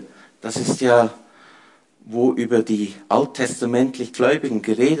wir, das ist ja, wo über die alttestamentlich Gläubigen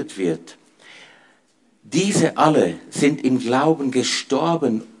geredet wird. Diese alle sind im Glauben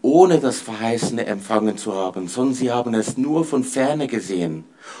gestorben, ohne das Verheißene empfangen zu haben, sondern sie haben es nur von ferne gesehen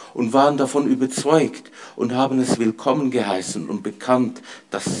und waren davon überzeugt und haben es willkommen geheißen und bekannt,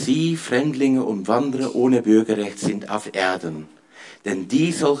 dass sie Fremdlinge und Wanderer ohne Bürgerrecht sind auf Erden. Denn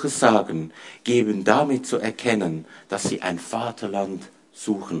die solches sagen, geben damit zu erkennen, dass sie ein Vaterland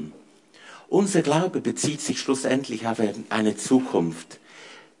suchen. Unser Glaube bezieht sich schlussendlich auf eine Zukunft,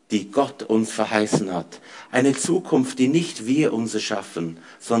 die Gott uns verheißen hat. Eine Zukunft, die nicht wir uns erschaffen,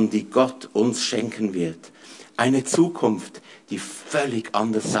 sondern die Gott uns schenken wird. Eine Zukunft, die völlig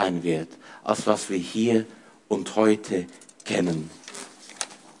anders sein wird, als was wir hier und heute kennen.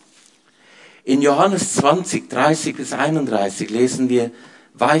 In Johannes 20, 30 bis 31 lesen wir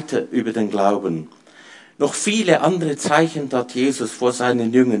weiter über den Glauben. Noch viele andere Zeichen tat Jesus vor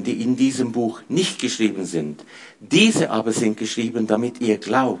seinen Jüngern, die in diesem Buch nicht geschrieben sind. Diese aber sind geschrieben, damit ihr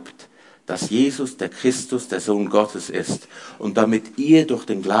glaubt, dass Jesus der Christus, der Sohn Gottes ist, und damit ihr durch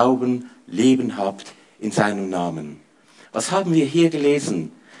den Glauben Leben habt in seinem Namen. Was haben wir hier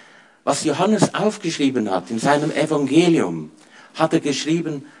gelesen? Was Johannes aufgeschrieben hat in seinem Evangelium, hat er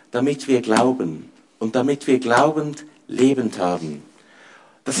geschrieben, damit wir glauben und damit wir glaubend lebend haben.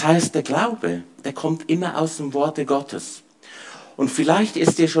 Das heißt, der Glaube, der kommt immer aus dem Worte Gottes. Und vielleicht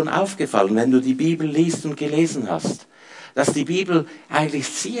ist dir schon aufgefallen, wenn du die Bibel liest und gelesen hast, dass die Bibel eigentlich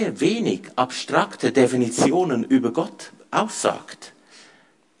sehr wenig abstrakte Definitionen über Gott aussagt,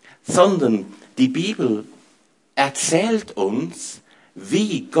 sondern die Bibel erzählt uns,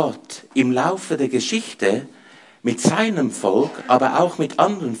 wie Gott im Laufe der Geschichte mit seinem Volk, aber auch mit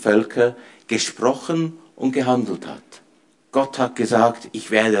anderen Völkern gesprochen und gehandelt hat. Gott hat gesagt,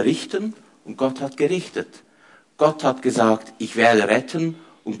 ich werde richten, und Gott hat gerichtet. Gott hat gesagt, ich werde retten,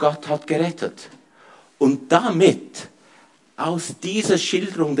 und Gott hat gerettet. Und damit, aus dieser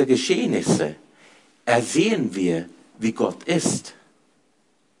Schilderung der Geschehnisse, ersehen wir, wie Gott ist.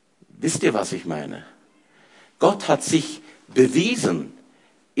 Wisst ihr, was ich meine? Gott hat sich bewiesen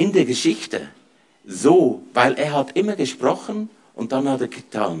in der Geschichte so, weil er hat immer gesprochen und dann hat er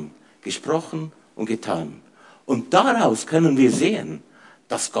getan. Gesprochen und getan. Und daraus können wir sehen,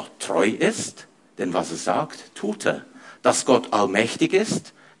 dass Gott treu ist, denn was er sagt, tut er. Dass Gott allmächtig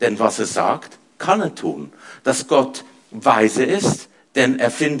ist, denn was er sagt, kann er tun. Dass Gott weise ist, denn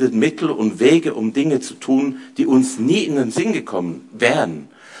er findet Mittel und Wege, um Dinge zu tun, die uns nie in den Sinn gekommen wären.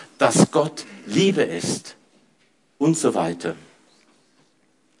 Dass Gott Liebe ist und so weiter.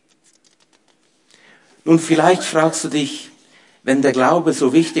 Nun, vielleicht fragst du dich, wenn der Glaube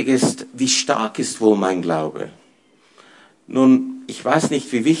so wichtig ist, wie stark ist wohl mein Glaube? Nun, ich weiß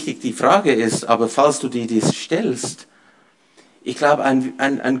nicht, wie wichtig die Frage ist, aber falls du dir dies stellst, ich glaube,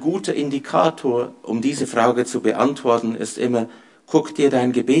 ein guter Indikator, um diese Frage zu beantworten, ist immer, guck dir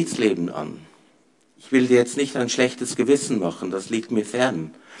dein Gebetsleben an. Ich will dir jetzt nicht ein schlechtes Gewissen machen, das liegt mir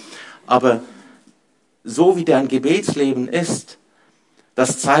fern. Aber so wie dein Gebetsleben ist,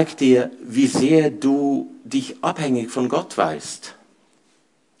 das zeigt dir, wie sehr du dich abhängig von Gott weißt.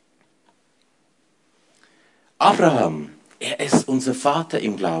 Abraham, er ist unser Vater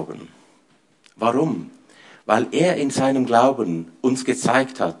im Glauben. Warum? Weil er in seinem Glauben uns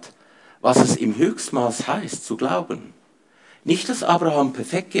gezeigt hat, was es im Höchstmaß heißt zu glauben. Nicht, dass Abraham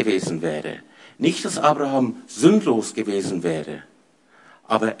perfekt gewesen wäre, nicht, dass Abraham sündlos gewesen wäre,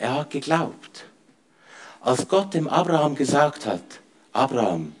 aber er hat geglaubt. Als Gott dem Abraham gesagt hat,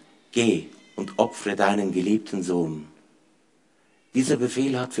 Abraham, geh und opfere deinen geliebten Sohn. Dieser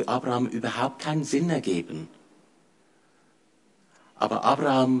Befehl hat für Abraham überhaupt keinen Sinn ergeben. Aber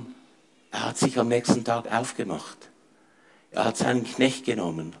Abraham, er hat sich am nächsten Tag aufgemacht. Er hat seinen Knecht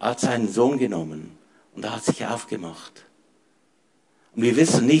genommen, er hat seinen Sohn genommen und er hat sich aufgemacht. Und wir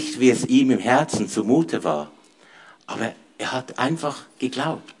wissen nicht, wie es ihm im Herzen zumute war, aber er hat einfach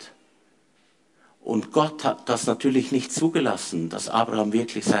geglaubt. Und Gott hat das natürlich nicht zugelassen, dass Abraham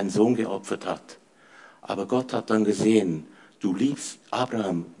wirklich seinen Sohn geopfert hat. Aber Gott hat dann gesehen, du liebst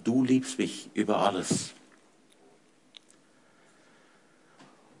Abraham, du liebst mich über alles.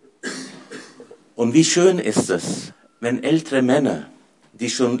 Und wie schön ist es, wenn ältere Männer, die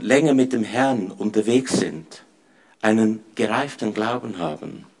schon länger mit dem Herrn unterwegs sind, einen gereiften Glauben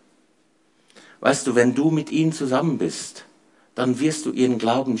haben. Weißt du, wenn du mit ihnen zusammen bist, dann wirst du ihren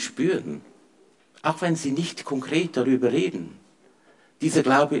Glauben spüren. Auch wenn sie nicht konkret darüber reden. Dieser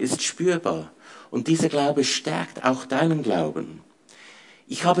Glaube ist spürbar und dieser Glaube stärkt auch deinen Glauben.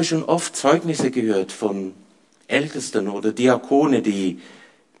 Ich habe schon oft Zeugnisse gehört von Ältesten oder Diakone, die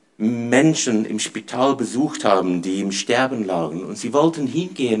Menschen im Spital besucht haben, die im Sterben lagen. Und sie wollten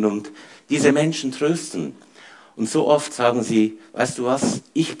hingehen und diese Menschen trösten. Und so oft sagen sie, weißt du was,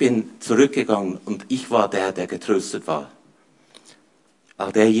 ich bin zurückgegangen und ich war der, der getröstet war.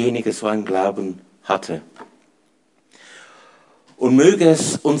 Weil derjenige so einen Glauben hatte. Und möge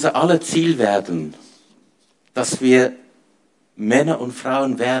es unser aller Ziel werden, dass wir Männer und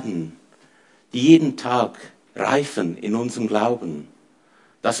Frauen werden, die jeden Tag reifen in unserem Glauben,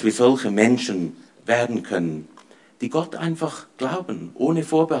 dass wir solche Menschen werden können, die Gott einfach glauben, ohne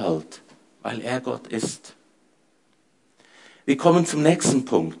Vorbehalt, weil er Gott ist. Wir kommen zum nächsten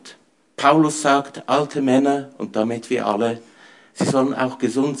Punkt. Paulus sagt, alte Männer, und damit wir alle, sie sollen auch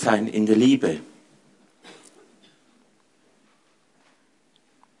gesund sein in der Liebe.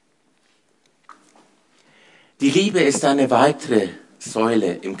 Die Liebe ist eine weitere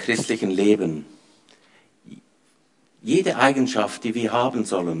Säule im christlichen Leben. Jede Eigenschaft, die wir haben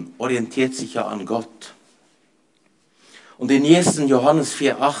sollen, orientiert sich ja an Gott. Und in 1. Johannes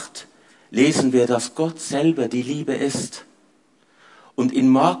 4,8 lesen wir, dass Gott selber die Liebe ist. Und in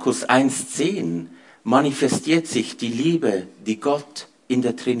Markus 1,10 manifestiert sich die Liebe, die Gott in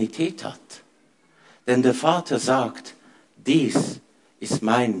der Trinität hat. Denn der Vater sagt, dies ist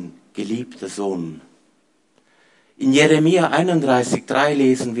mein geliebter Sohn. In Jeremia 31,3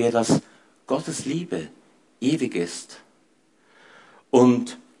 lesen wir, dass Gottes Liebe ewig ist.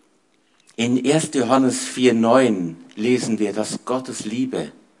 Und in 1. Johannes 4,9 lesen wir, dass Gottes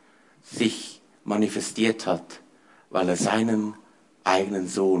Liebe sich manifestiert hat, weil er seinen eigenen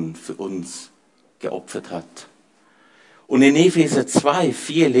Sohn für uns geopfert hat. Und in Epheser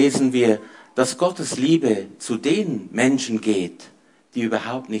 2,4 lesen wir, dass Gottes Liebe zu den Menschen geht, die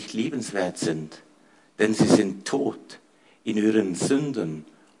überhaupt nicht liebenswert sind, denn sie sind tot in ihren Sünden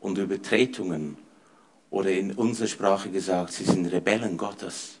und Übertretungen. Oder in unserer Sprache gesagt, sie sind Rebellen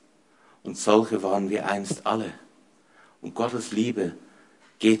Gottes. Und solche waren wir einst alle. Und Gottes Liebe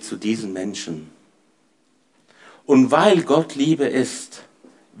geht zu diesen Menschen. Und weil Gott Liebe ist,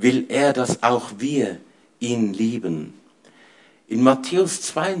 will er, dass auch wir ihn lieben. In Matthäus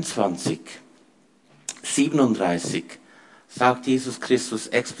 22, 37 sagt Jesus Christus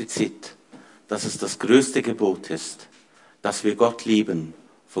explizit, dass es das größte Gebot ist, dass wir Gott lieben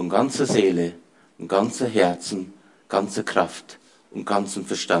von ganzer Seele, und ganzer Herzen, ganzer Kraft und ganzem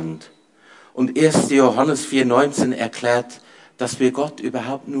Verstand. Und 1. Johannes 4,19 erklärt, dass wir Gott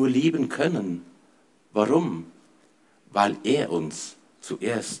überhaupt nur lieben können. Warum? Weil er uns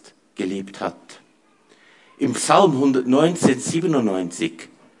zuerst geliebt hat. Im Psalm 119, 97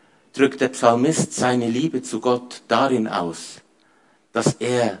 drückt der Psalmist seine Liebe zu Gott darin aus, dass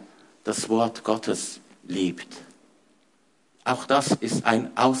er das Wort Gottes liebt. Auch das ist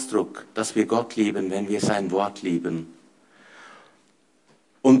ein Ausdruck, dass wir Gott lieben, wenn wir sein Wort lieben.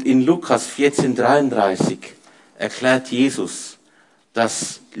 Und in Lukas 14,33 erklärt Jesus,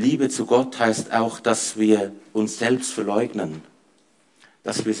 dass Liebe zu Gott heißt auch, dass wir uns selbst verleugnen.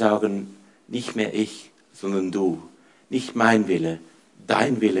 Dass wir sagen, nicht mehr ich, sondern du. Nicht mein Wille,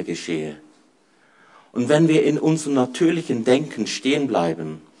 dein Wille geschehe. Und wenn wir in unserem natürlichen Denken stehen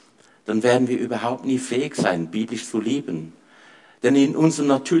bleiben, dann werden wir überhaupt nie fähig sein, biblisch zu lieben. Denn in unserem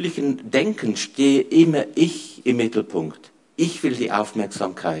natürlichen Denken stehe immer ich im Mittelpunkt. Ich will die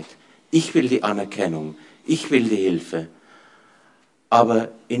Aufmerksamkeit, ich will die Anerkennung, ich will die Hilfe. Aber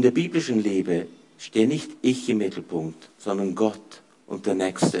in der biblischen Liebe stehe nicht ich im Mittelpunkt, sondern Gott und der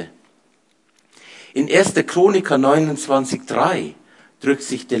Nächste. In 1. Chroniker 29,3 drückt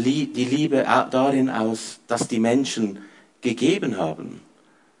sich die Liebe darin aus, dass die Menschen gegeben haben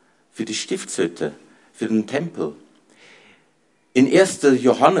für die Stiftshütte, für den Tempel. In 1.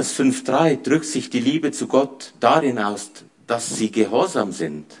 Johannes 5,3 drückt sich die Liebe zu Gott darin aus, dass sie gehorsam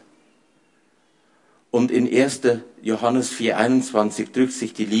sind. Und in 1. Johannes 4,21 drückt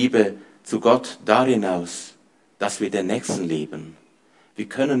sich die Liebe zu Gott darin aus, dass wir den Nächsten lieben. Wir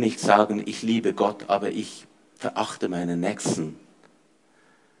können nicht sagen, ich liebe Gott, aber ich verachte meinen Nächsten.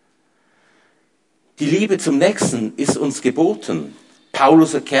 Die Liebe zum Nächsten ist uns geboten.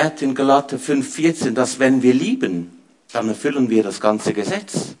 Paulus erklärt in Galater 5,14, dass wenn wir lieben, dann erfüllen wir das ganze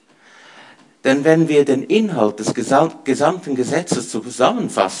Gesetz. Denn wenn wir den Inhalt des gesamten Gesetzes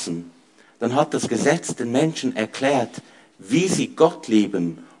zusammenfassen, dann hat das Gesetz den Menschen erklärt, wie sie Gott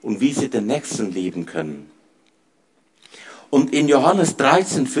lieben und wie sie den Nächsten lieben können. Und in Johannes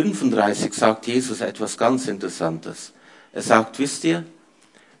 13,35 sagt Jesus etwas ganz Interessantes. Er sagt, wisst ihr,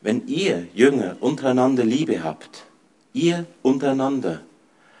 wenn ihr Jünger untereinander Liebe habt, ihr untereinander,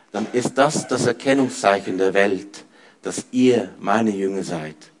 dann ist das das Erkennungszeichen der Welt, dass ihr meine Jünger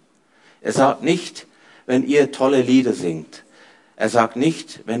seid. Er sagt nicht, wenn ihr tolle Lieder singt. Er sagt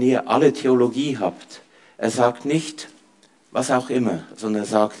nicht, wenn ihr alle Theologie habt. Er sagt nicht, was auch immer, sondern er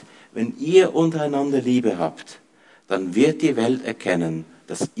sagt, wenn ihr untereinander Liebe habt, dann wird die Welt erkennen,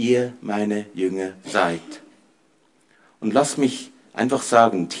 dass ihr meine Jünger seid. Und lasst mich einfach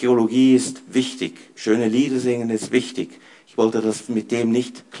sagen, Theologie ist wichtig, schöne Lieder singen ist wichtig. Ich wollte das mit dem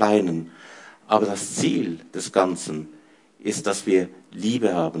nicht kleinen. Aber das Ziel des Ganzen ist, dass wir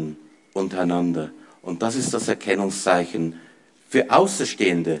Liebe haben untereinander. Und das ist das Erkennungszeichen für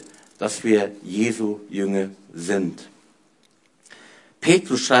Außenstehende, dass wir Jesu Jünger sind.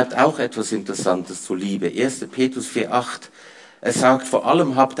 Petrus schreibt auch etwas Interessantes zur Liebe. 1. Petrus 4,8. Er sagt, vor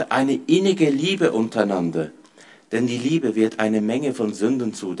allem habt ihr eine innige Liebe untereinander, denn die Liebe wird eine Menge von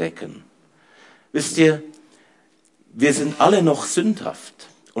Sünden zudecken. Wisst ihr, wir sind alle noch sündhaft.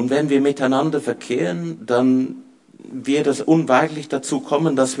 Und wenn wir miteinander verkehren, dann wird es unweigerlich dazu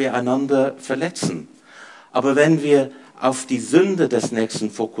kommen, dass wir einander verletzen. Aber wenn wir auf die Sünde des Nächsten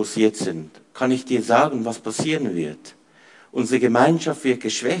fokussiert sind, kann ich dir sagen, was passieren wird. Unsere Gemeinschaft wird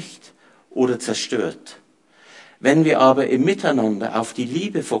geschwächt oder zerstört. Wenn wir aber im Miteinander auf die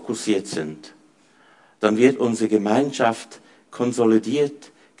Liebe fokussiert sind, dann wird unsere Gemeinschaft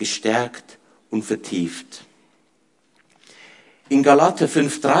konsolidiert, gestärkt und vertieft. In Galater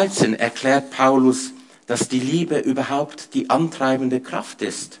 5,13 erklärt Paulus, dass die Liebe überhaupt die antreibende Kraft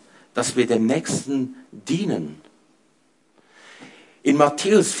ist, dass wir dem Nächsten dienen. In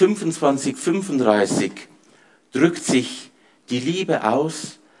Matthäus 25,35 drückt sich die Liebe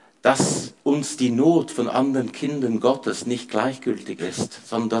aus, dass uns die Not von anderen Kindern Gottes nicht gleichgültig ist,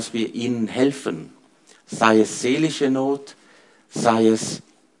 sondern dass wir ihnen helfen. Sei es seelische Not, sei es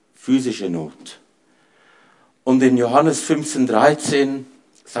physische Not. Und in Johannes 15,13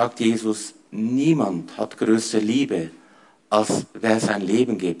 sagt Jesus, niemand hat größere Liebe, als wer sein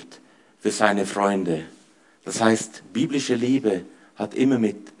Leben gibt für seine Freunde. Das heißt, biblische Liebe hat immer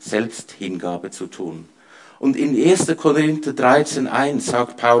mit Selbsthingabe zu tun. Und in 1. Korinther 13,1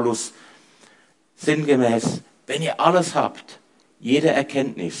 sagt Paulus sinngemäß, wenn ihr alles habt, jede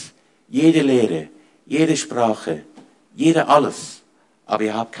Erkenntnis, jede Lehre, jede Sprache, jede alles, aber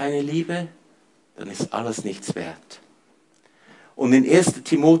ihr habt keine Liebe, dann ist alles nichts wert. Und in 1.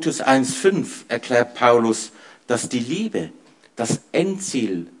 Timotheus 1,5 erklärt Paulus, dass die Liebe das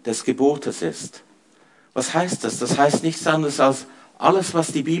Endziel des Gebotes ist. Was heißt das? Das heißt nichts anderes als alles,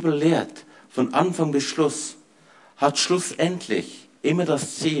 was die Bibel lehrt, von Anfang bis Schluss, hat schlussendlich immer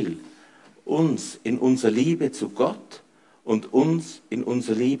das Ziel, uns in unserer Liebe zu Gott und uns in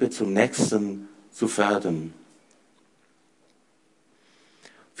unserer Liebe zum Nächsten zu fördern.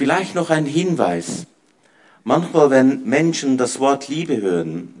 Vielleicht noch ein Hinweis. Manchmal, wenn Menschen das Wort Liebe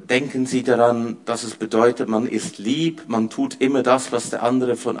hören, denken sie daran, dass es bedeutet, man ist lieb, man tut immer das, was der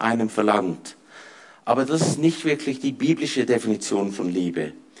andere von einem verlangt. Aber das ist nicht wirklich die biblische Definition von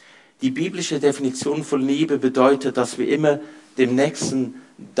Liebe. Die biblische Definition von Liebe bedeutet, dass wir immer dem Nächsten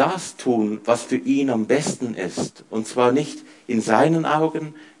das tun, was für ihn am besten ist. Und zwar nicht in seinen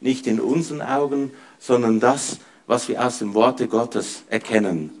Augen, nicht in unseren Augen, sondern das, was wir aus dem Worte Gottes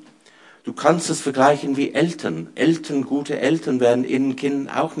erkennen. Du kannst es vergleichen wie Eltern. Gute Eltern werden ihren Kindern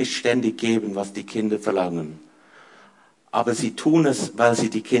auch nicht ständig geben, was die Kinder verlangen. Aber sie tun es, weil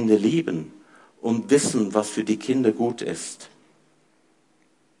sie die Kinder lieben und wissen, was für die Kinder gut ist.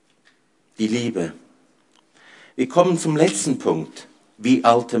 Die Liebe. Wir kommen zum letzten Punkt, wie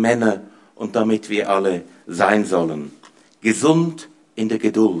alte Männer und damit wir alle sein sollen. Gesund in der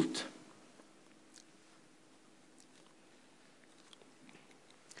Geduld.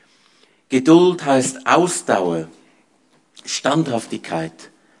 Geduld heißt Ausdauer, Standhaftigkeit,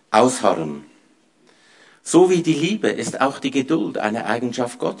 Ausharren. So wie die Liebe ist auch die Geduld eine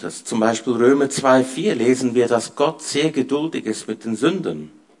Eigenschaft Gottes. Zum Beispiel Römer 2,4 lesen wir, dass Gott sehr geduldig ist mit den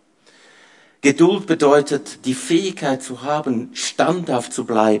Sündern. Geduld bedeutet, die Fähigkeit zu haben, standhaft zu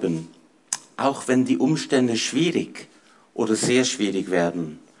bleiben, auch wenn die Umstände schwierig oder sehr schwierig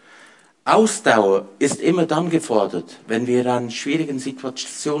werden. Ausdauer ist immer dann gefordert, wenn wir in einer schwierigen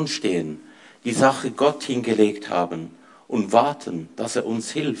Situation stehen, die Sache Gott hingelegt haben und warten, dass er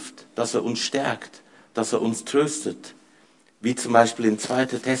uns hilft, dass er uns stärkt, dass er uns tröstet. Wie zum Beispiel in 2.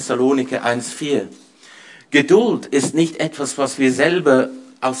 Thessaloniker 1,4. Geduld ist nicht etwas, was wir selber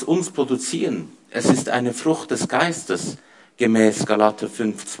aus uns produzieren. Es ist eine Frucht des Geistes, gemäß Galater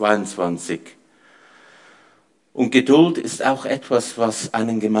 5,22. Und Geduld ist auch etwas, was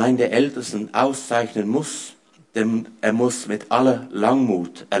einen Gemeindeältesten auszeichnen muss, denn er muss mit aller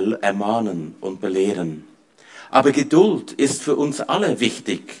Langmut ermahnen und belehren. Aber Geduld ist für uns alle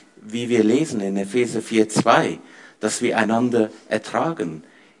wichtig, wie wir lesen in Epheser 4,2, dass wir einander ertragen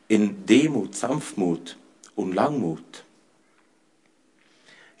in Demut, Sanftmut und Langmut.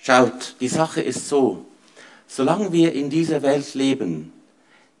 Schaut, die Sache ist so, solange wir in dieser Welt leben,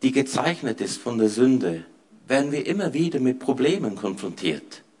 die gezeichnet ist von der Sünde, werden wir immer wieder mit Problemen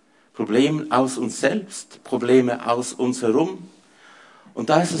konfrontiert. Probleme aus uns selbst, Probleme aus uns herum. Und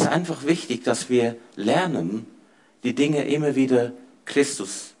da ist es einfach wichtig, dass wir lernen, die Dinge immer wieder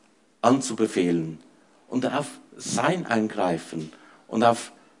Christus anzubefehlen und auf sein Eingreifen und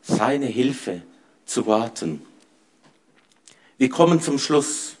auf seine Hilfe zu warten. Wir kommen zum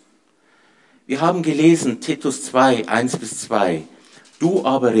Schluss. Wir haben gelesen, Titus 2, 1-2. Du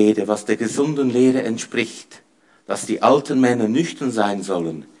aber rede, was der gesunden Lehre entspricht, dass die alten Männer nüchtern sein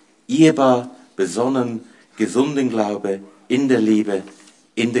sollen, ehrbar, besonnen, gesunden Glaube, in der Liebe,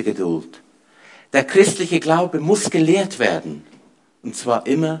 in der Geduld. Der christliche Glaube muss gelehrt werden, und zwar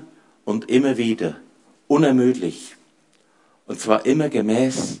immer und immer wieder, unermüdlich, und zwar immer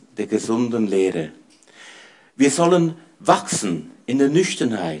gemäß der gesunden Lehre. Wir sollen wachsen in der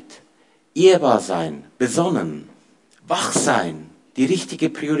Nüchternheit, ehrbar sein, besonnen, wach sein, die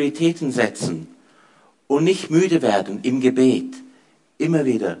richtigen Prioritäten setzen und nicht müde werden im Gebet, immer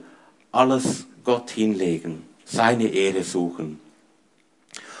wieder alles Gott hinlegen, seine Ehre suchen.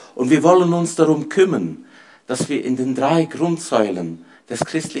 Und wir wollen uns darum kümmern, dass wir in den 3 Grundsäulen des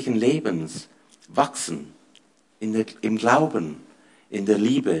christlichen Lebens wachsen, im Glauben, in der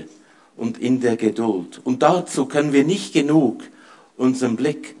Liebe und in der Geduld. Und dazu können wir nicht genug unseren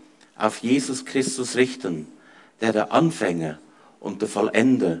Blick auf Jesus Christus richten, der Anfänger und der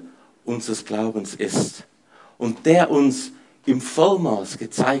Vollender unseres Glaubens ist und der uns im Vollmaß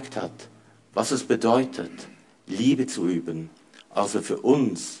gezeigt hat, was es bedeutet, Liebe zu üben, also für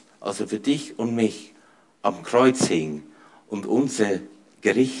uns, also für dich und mich, am Kreuz hing und unser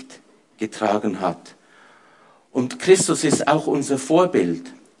Gericht getragen hat. Und Christus ist auch unser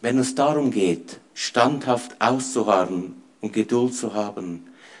Vorbild, wenn es darum geht, standhaft auszuharren und Geduld zu haben.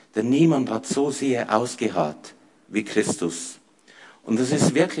 Denn niemand hat so sehr ausgeharrt wie Christus. Und es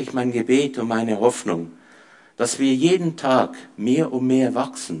ist wirklich mein Gebet und meine Hoffnung, dass wir jeden Tag mehr und mehr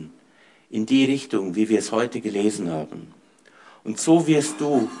wachsen in die Richtung, wie wir es heute gelesen haben. Und so wirst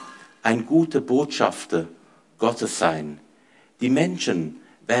du ein guter Botschafter Gottes sein. Die Menschen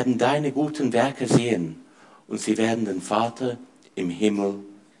werden deine guten Werke sehen und sie werden den Vater im Himmel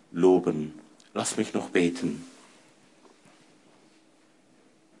loben. Lass mich noch beten.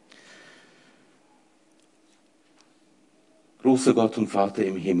 Großer Gott und Vater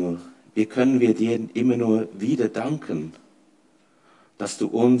im Himmel, wie können wir dir immer nur wieder danken, dass du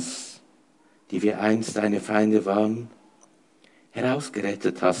uns, die wir einst deine Feinde waren,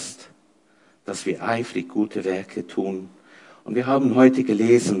 herausgerettet hast, dass wir eifrig gute Werke tun. Und wir haben heute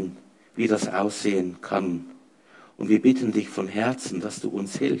gelesen, wie das aussehen kann. Und wir bitten dich von Herzen, dass du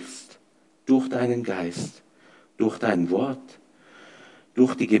uns hilfst, durch deinen Geist, durch dein Wort,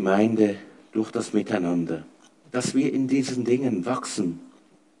 durch die Gemeinde, durch das Miteinander, dass wir in diesen Dingen wachsen,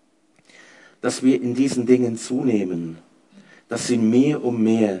 dass wir in diesen Dingen zunehmen, dass sie mehr und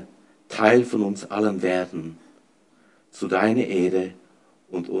mehr Teil von uns allen werden, zu deiner Ehre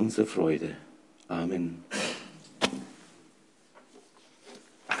und unserer Freude. Amen.